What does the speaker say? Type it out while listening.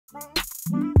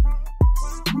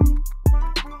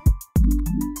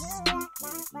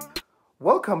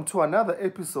Welcome to another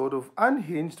episode of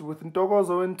Unhinged with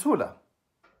Ntokozo and Thula.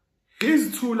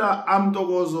 He's Thula, I'm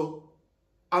Ntokozo.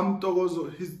 I'm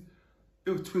Ntokozo.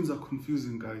 Your twins are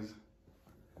confusing, guys.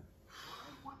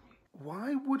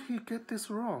 Why would he get this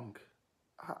wrong?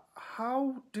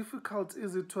 How difficult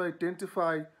is it to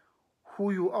identify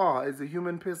who you are as a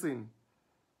human person?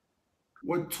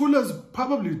 What Thula's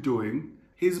probably doing,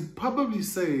 he's probably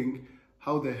saying,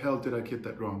 how the hell did I get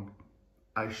that wrong?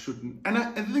 I shouldn't. And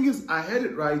the thing is, I had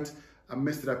it right. I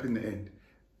messed it up in the end.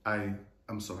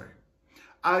 I'm sorry.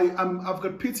 I've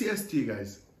got PTSD,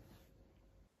 guys.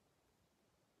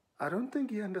 I don't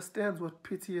think he understands what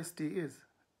PTSD is.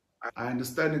 I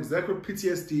understand exactly what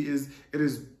PTSD is. It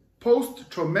is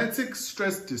post-traumatic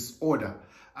stress disorder.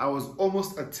 I was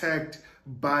almost attacked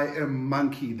by a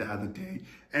monkey the other day,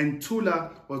 and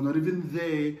Thula was not even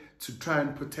there to try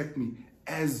and protect me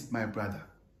as my brother.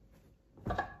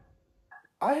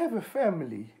 I have a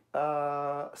family,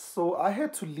 so I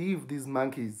had to leave these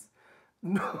monkeys.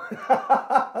 No.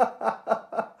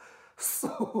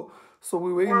 so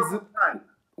we were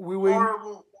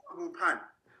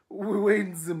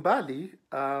in Zimbali,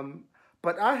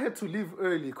 but I had to leave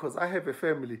early because I have a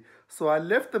family. So I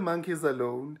left the monkeys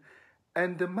alone,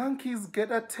 and the monkeys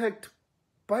get attacked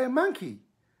by a monkey.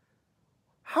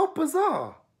 How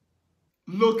bizarre.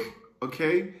 Look,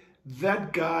 Okay,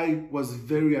 that guy was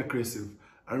very aggressive.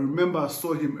 I remember I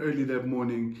saw him early that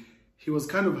morning. He was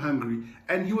kind of hungry,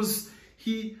 and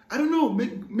I don't know,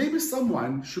 maybe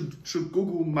someone should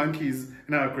Google monkeys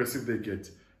and how aggressive they get.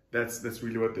 That's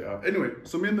really what they are. Anyway,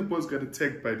 so me and the boys got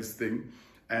attacked by this thing,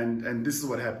 and this is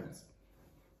what happens.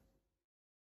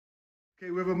 Okay,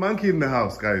 we have a monkey in the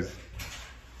house, guys.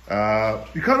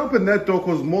 You can't open that door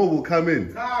because more will come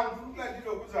in.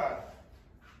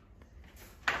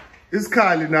 It's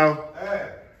Kylie now.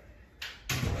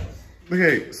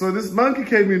 Okay, so this monkey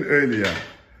came in earlier,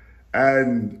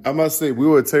 and I must say we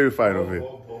were terrified of it.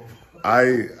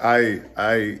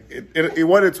 It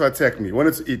wanted to attack me,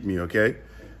 wanted to eat me, okay?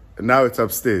 And now it's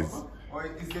upstairs.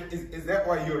 Is that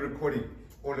why you're recording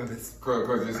all of this?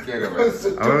 Because you're scared of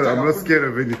it. I'm not scared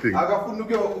of anything.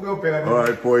 All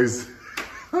right, boys.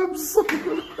 I'm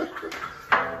sorry.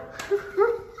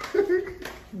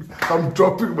 I'm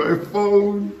dropping my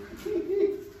phone.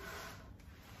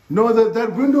 No,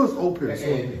 that window is open. So.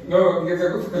 No, it's a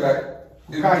good like.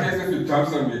 In case if you jump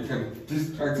on me, you can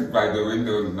distract it by the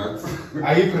window and not.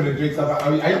 Are you going to drink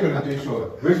something? Are you going to drink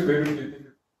short? Which baby?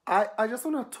 I just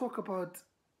want to talk about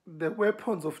the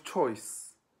weapons of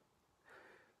choice.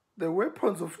 The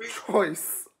weapons of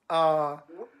choice are...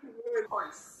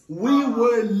 We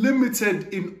were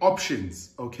limited in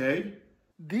options, okay?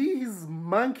 These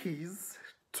monkeys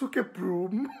took a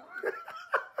broom.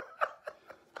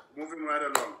 Moving right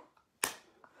along.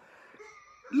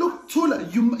 Look,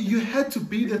 Thula, you had to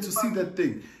be there to see that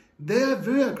thing. They are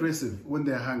very aggressive when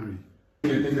they're hungry.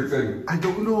 I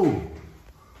don't know.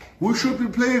 We should be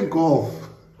playing golf.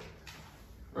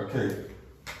 Okay.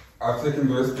 I've taken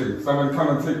the string. Someone come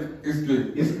and take his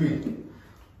string. It's green.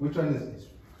 Which one is this?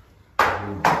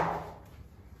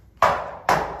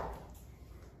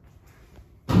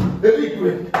 Very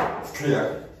quick. It's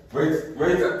clear. Wait.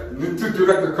 Need to do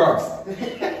like the cops.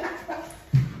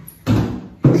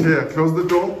 Clear. Close the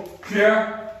door.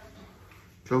 Clear.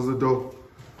 Close the door.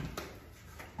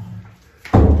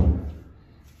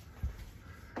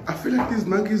 I feel like these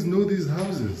monkeys know these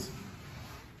houses.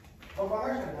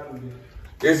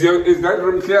 Is that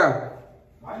room clear?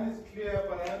 Mine is clear,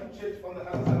 but I haven't checked on the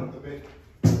other side of the bed.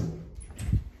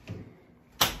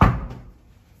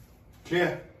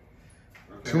 Clear.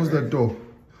 Okay, close that door.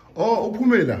 Oh,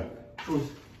 Upumela. Close.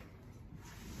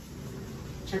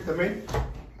 Check the main.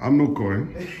 I'm not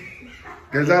going.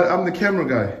 Guys, I'm the camera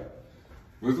guy.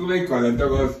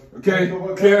 Okay,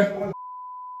 clear.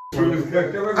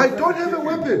 I don't have a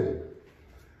weapon.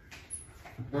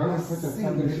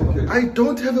 I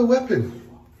don't have a weapon.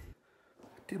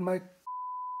 Did my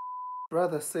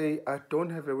brother say I don't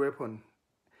have a weapon?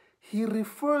 He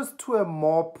refers to a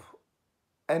mop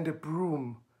and a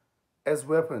broom as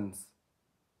weapons.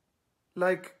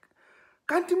 Like,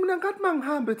 kanti mina ngathi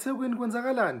mangihambe eThekwini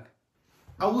kwenzakalani?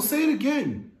 I will say it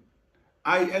again.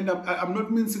 I'm not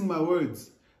mincing my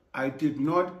words. I did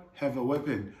not have a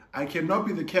weapon. I cannot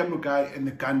be the camera guy and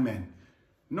the gunman.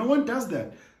 No one does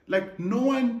that. Like, no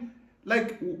one,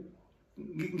 like,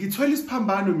 ngithwele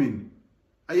isiphambano mina.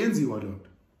 Ayenziwa lokho.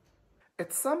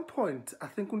 At some point, I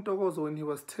think Ntokozo, when he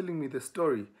was telling me the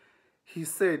story, he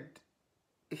said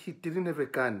he didn't have a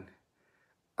gun.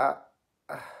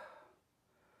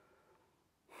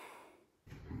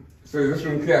 So is this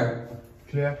room clear?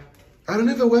 Clear. I don't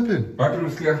have a weapon. Bathroom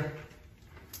is clear.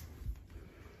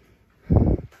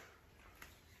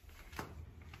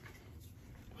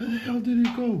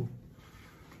 cool.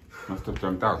 Must have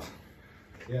jumped out.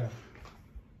 Yeah.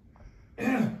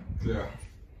 Yeah.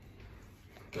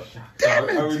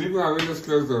 Are we leaving our windows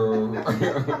closed or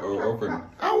open?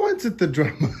 I wanted the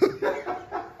drama.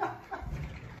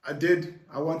 I did.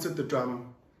 I wanted the drama.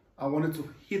 I wanted to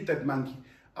hit that monkey.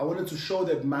 I wanted to show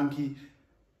that monkey,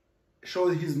 show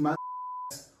his monkey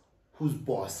who's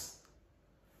boss.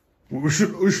 We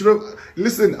should have,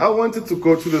 listen, I wanted to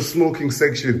go to the smoking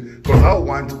section because I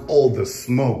want all the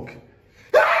smoke.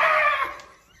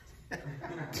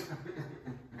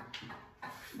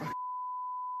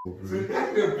 So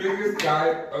that's the biggest guy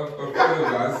of all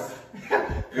of us.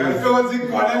 I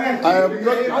am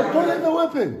not, I don't have the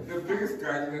weapon. The biggest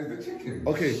guy is the chicken.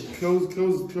 Okay, close,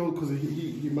 because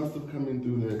he must have come in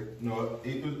through there. No,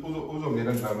 it was also made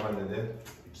a drama there.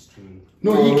 It's true.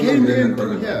 No, he came in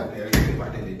through here. Yeah, you can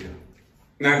find it later.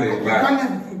 You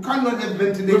cannot have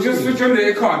ventilation. just switch on the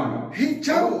aircon. He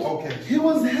jumped. Oh, okay. He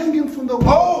was hanging from the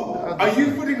wall. Oh, are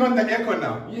you putting on the aircon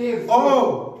now? Yes.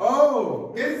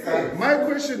 Oh, yes, sir. My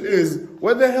question is,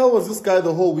 where the hell was this guy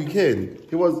the whole weekend?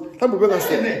 He was.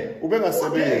 Ubenga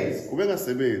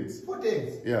 4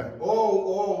 days. Yeah.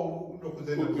 Oh, look,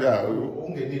 Yeah.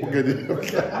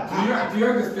 Do you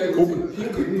understand? He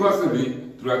could possibly,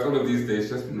 throughout all of these days,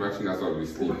 just been watching us while we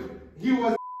sleep. He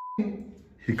was.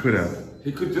 He could have.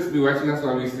 He could just be watching us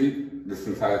while we sleep this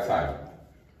entire time.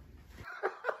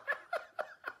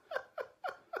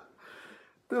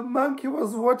 The monkey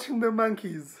was watching the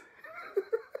monkeys.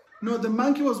 No, the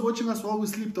monkey was watching us while we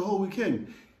sleep the whole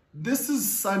weekend. This is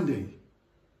Sunday.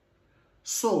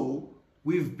 So,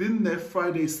 we've been there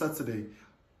Friday, Saturday.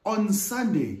 On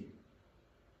Sunday.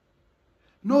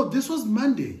 No, this was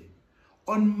Monday.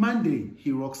 On Monday,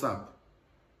 he rocks up.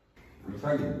 I'm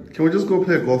funny. Can we just go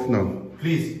play golf now?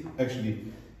 Please,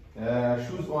 actually.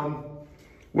 Shoes on.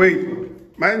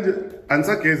 Wait, mind you,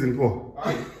 answer gazing for.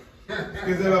 I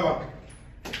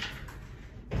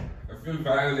feel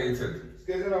violated.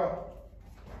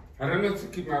 I don't know to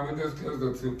keep my windows closed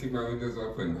or to keep my windows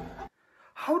open.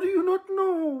 How do you not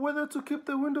know whether to keep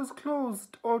the windows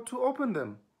closed or to open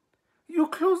them? You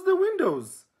close the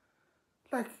windows.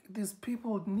 Like, these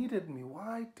people needed me.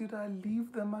 Why did I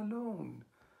leave them alone?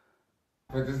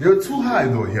 You're too high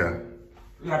though here.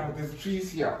 Yeah, but there's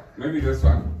trees here. Maybe this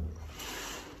one.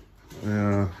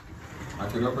 Yeah. I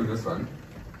can open this one.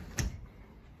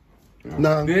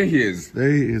 No. There he is. There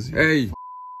he is. Hey.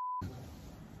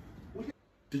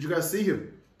 Did you guys see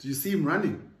him? Did you see him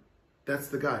running? That's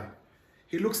the guy.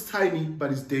 He looks tiny, but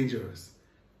he's dangerous.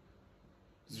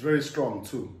 He's very strong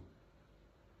too.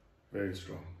 Very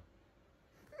strong.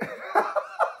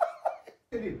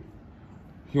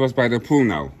 He was by the pool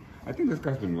now. I think this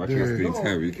guy's been watching us the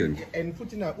entire weekend. And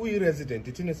putting a resident,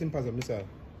 it's in a Simphiwe missile.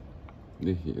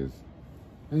 There he is.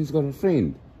 And he's got a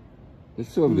friend.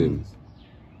 There's two of them.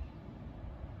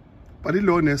 But he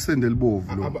low send elbow.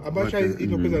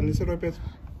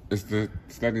 Is the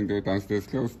sliding door downstairs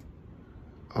closed?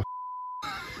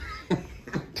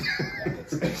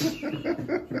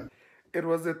 It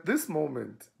was at this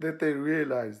moment that they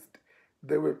realized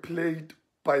they were played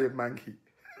by a monkey.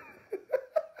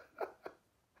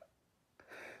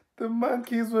 The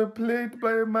monkeys were played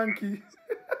by a monkey.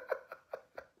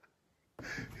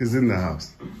 He's in the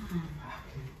house.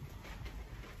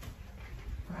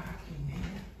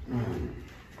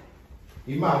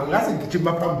 Why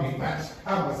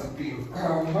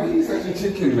are you such a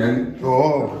chicken, man?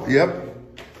 Oh, yep.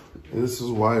 This is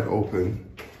wide open.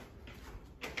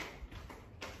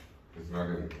 It's not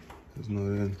in. There's no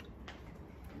in.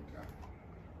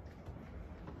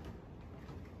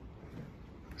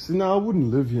 See, now I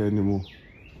wouldn't live here anymore.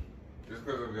 Just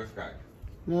because of this guy.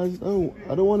 No,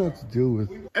 I don't want to have to deal with.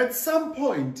 At some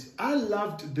point, I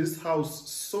loved this house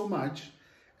so much,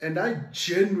 and I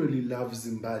genuinely love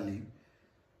Zimbali.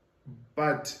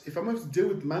 But if I'm going to have to deal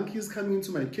with monkeys coming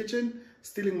into my kitchen,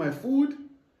 stealing my food,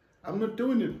 I'm not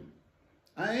doing it.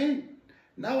 I ain't.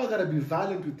 Now I gotta be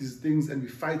violent with these things and be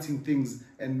fighting things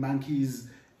and monkeys.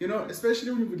 You know,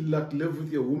 especially when you like live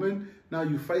with your woman. Now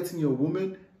you're fighting your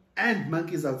woman and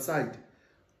monkeys outside.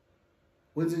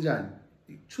 When's it done?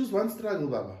 Choose one struggle,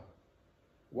 Baba.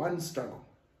 One struggle.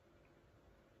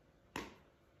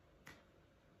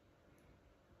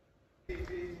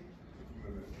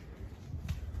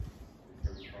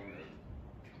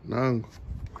 Nangu.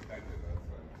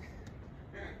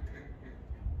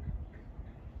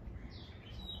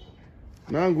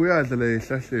 Nangu uyadla la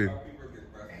ehlahleni.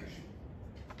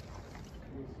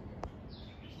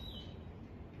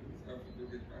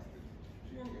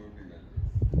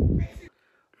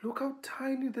 Look how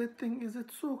tiny that thing is.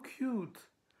 It's so cute.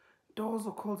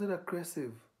 Dozo calls it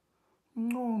aggressive.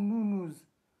 No, Nunus.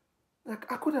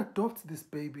 Like, I could adopt this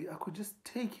baby. I could just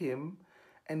take him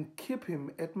and keep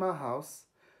him at my house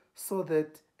so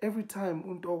that every time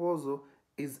Ntokozo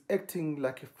is acting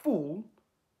like a fool,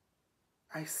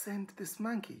 I send this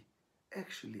monkey.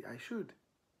 Actually, I should.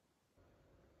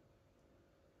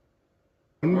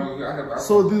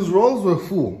 So these rolls were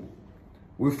full.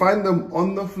 We find them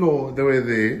on the floor. They were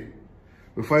there.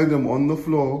 We find them on the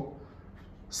floor.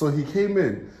 So he came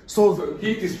in. So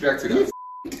he distracted us.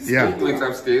 Yeah. He went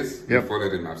upstairs. Yep. We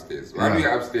followed him upstairs. While we were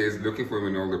upstairs looking for him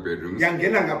in all the bedrooms.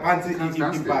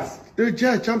 the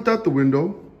judge jumped out the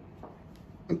window.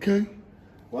 Okay.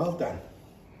 Well done.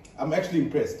 I'm actually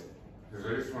impressed. He's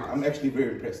very smart. I'm actually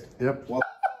very impressed. Yep. Well,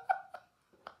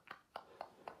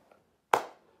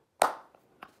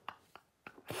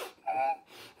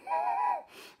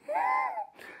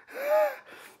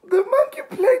 The monkey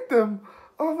played them.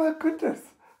 Oh my goodness.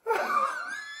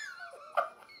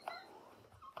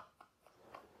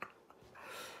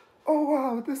 Oh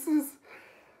wow, this is...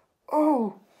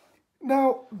 Oh,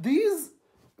 now these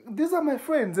are my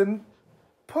friends and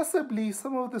possibly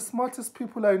some of the smartest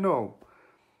people I know.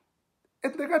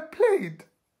 And they got played.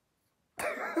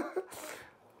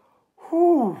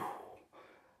 Whew.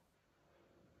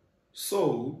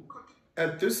 So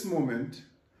at this moment,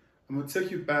 I'm going to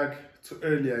take you back to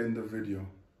earlier in the video.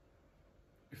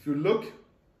 If you look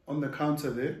on the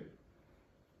counter there,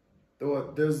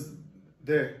 there's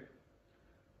there.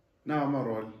 Now I'm a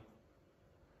roll.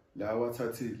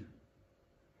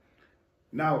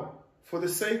 Now, for the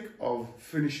sake of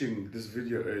finishing this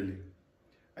video early,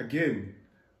 again,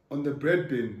 on the bread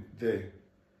bin there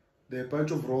are a bunch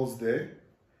of rolls there.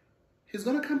 He's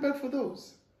gonna come back for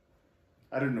those.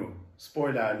 I don't know.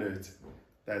 Spoiler alert.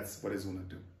 That's what he's gonna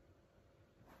do.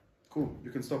 Cool.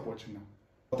 You can stop watching now.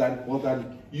 well done. Well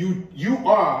done. You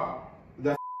are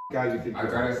the guy you think. I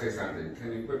gotta say something.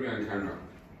 Can you put me on camera?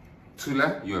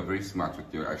 Thula, you are very smart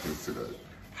with your actions today.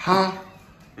 Ha!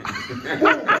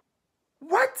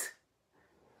 What?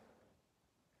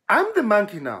 I'm the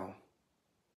monkey now.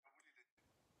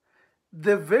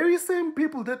 The very same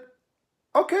people that...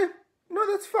 Okay, no,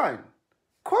 that's fine.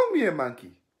 Call me a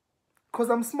monkey. Because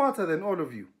I'm smarter than all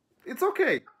of you. It's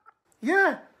okay.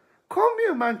 Yeah, call me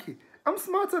a monkey. I'm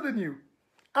smarter than you.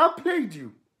 I played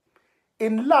you.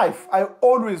 In life, I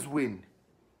always win.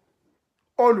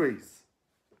 Always.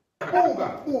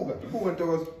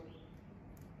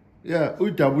 Yeah,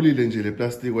 uyidabulile nje le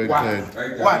plastic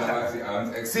wayiqeda. What?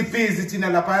 Sibhizi thina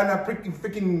laphayana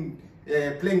freaking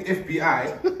playing FBI.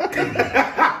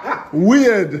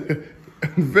 Weird.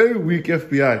 Very weak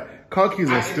FBI. Car keys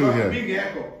are still here.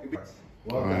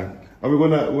 Well done. Are we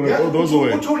gonna throw those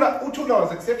away? Utula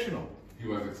was exceptional. He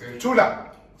was exceptional.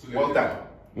 Tula, well done.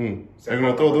 Are you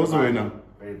gonna throw those away now?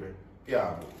 Very, very.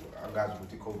 Yeah, I'm guys with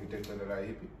the COVID that I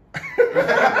hippie.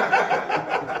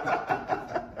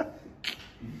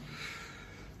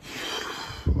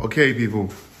 Okay, people.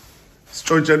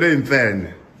 Strontshane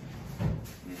then.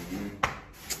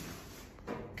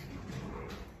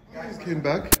 Guys came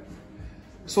back.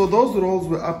 So those rolls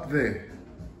were up there,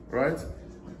 right?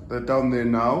 They're down there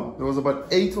now. There was about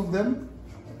 8 of them.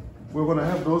 We're gonna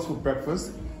have those for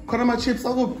breakfast. Cut my chips.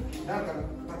 I'll go.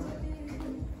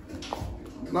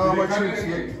 No, my chips.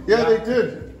 Yeah, they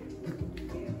did.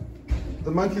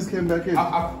 The monkeys came back in.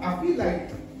 I feel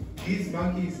like these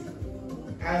monkeys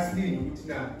are sleeping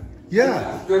now.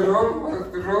 Yeah. The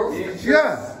roll?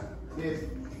 Yeah. Yes.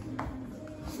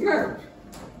 Snap.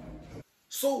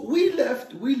 So we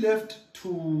left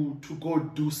to go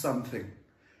do something.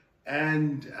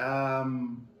 And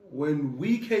when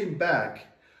we came back,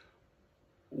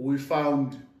 we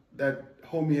found that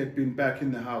homie had been back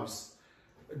in the house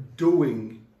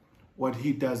doing what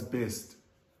he does best,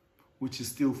 which is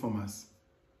steal from us,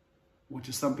 which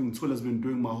is something Thula's been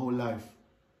doing my whole life,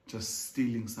 just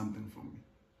stealing something from me.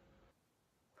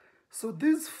 So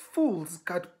these fools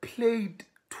got played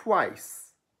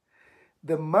twice.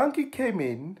 The monkey came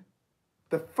in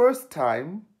the first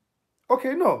time.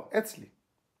 Okay, no, actually.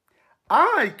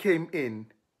 I came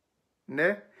in,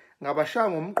 ne, ngabashaya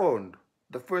ngomqondo,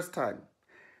 the first time.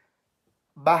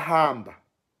 Bahamba.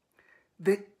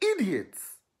 The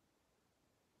idiots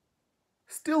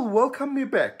still welcome me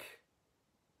back.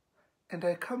 And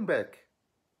I come back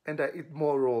and I eat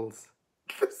more rolls.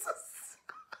 This is...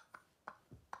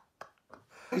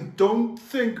 I don't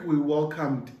think we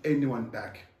welcomed anyone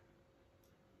back.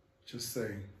 Just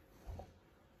saying.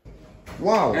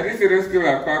 Wow. At least they don't steal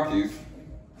our car keys.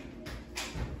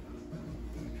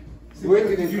 Where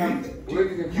did it come?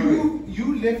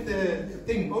 You left the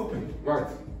thing open.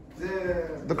 What?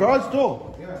 The garage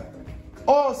door. Yeah.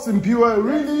 Oh, Simphiwe,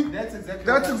 really?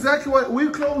 That's exactly what we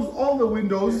close all the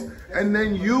windows and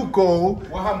then you go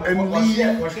and leave.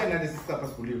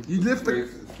 You lift the... Wait,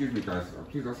 excuse me guys,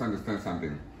 please just understand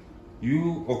something.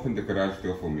 You opened the garage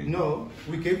door for me. No,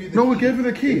 we gave you the No, key. we gave you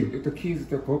the key. The key is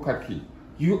the go-kart key.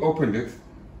 You opened it.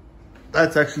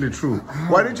 That's actually true.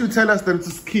 Why didn't you tell us that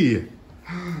it's a key?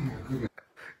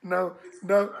 Now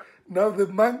the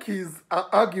monkeys are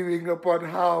arguing about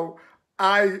how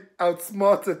I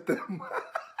outsmarted them.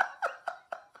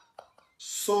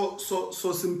 So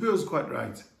Simphiwe is quite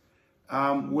right.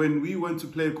 When we went to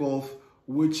play golf,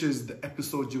 which is the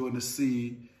episode you're going to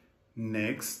see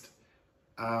next,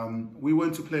 we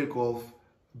went to play golf,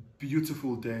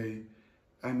 beautiful day,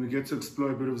 and we get to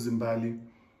explore a bit of Zimbali.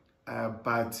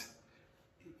 But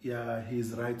yeah,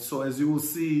 he's right. So as you will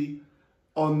see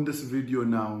on this video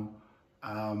now,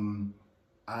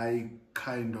 I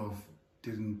kind of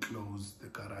didn't close the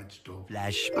garage door.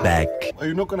 Flashback. Are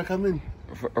you not going to come in?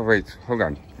 Wait, hold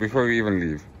on. Before we even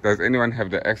leave, does anyone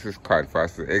have the access card for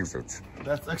us to exit?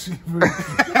 That's actually very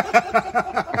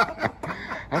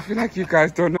I feel like you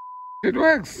guys don't know it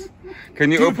works.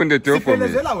 Can you open the door for me?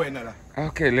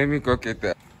 Okay, let me go get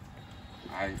that.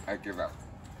 I give up.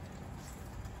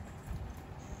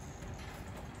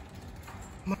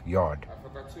 Yard. I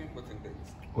forgot two important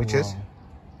things. Which is?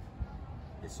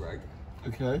 The swag.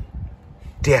 Okay.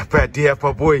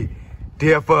 Deeper, boy.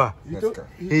 Deeper. Let's go.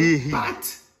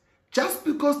 But just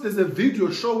because there's a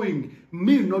video showing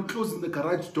me not closing the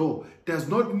garage door does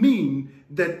not mean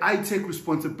that I take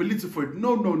responsibility for it.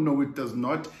 No, it does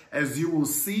not. As you will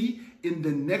see in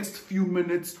the next few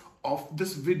minutes of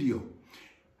this video.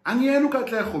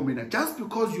 Just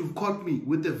because you've caught me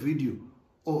with a video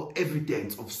or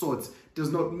evidence of sorts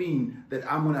does not mean that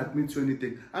I'm going to admit to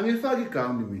anything.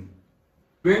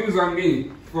 Blame is on me.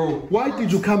 Why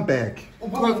did you come back?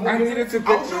 Because I needed to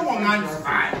get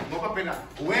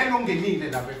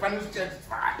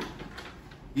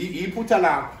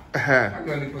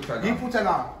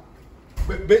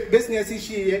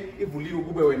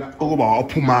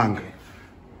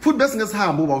Futhi bese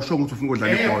ngesihamba uba usho ukuthi ufuna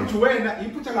ukudlala ibhola. Wena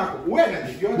iphutha lakho. Wena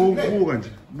nje. Buka nje,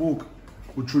 buka.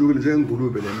 Ujulukile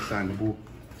njengengulube lemhlanje, buka.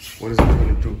 What is it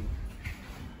going to do?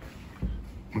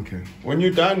 Okay. When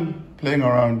you're done playing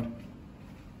around.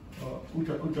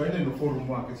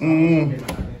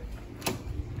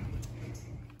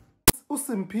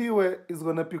 Simphiwe is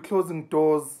going to be closing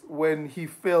doors when he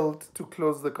failed to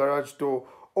close the garage door,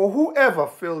 or whoever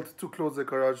failed to close the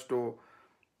garage door.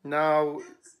 Now,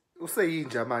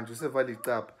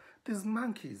 these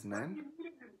monkeys, man.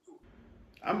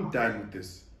 I'm done with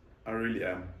this. I really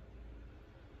am.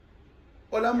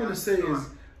 All I'm going to say is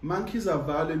monkeys are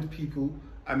violent people.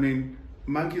 I mean,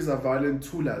 monkeys are violent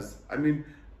thulas. I mean,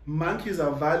 monkeys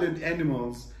are violent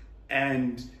animals,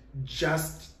 and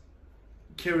just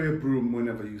carry a broom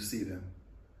whenever you see them.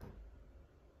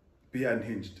 Be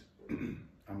unhinged.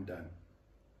 I'm done.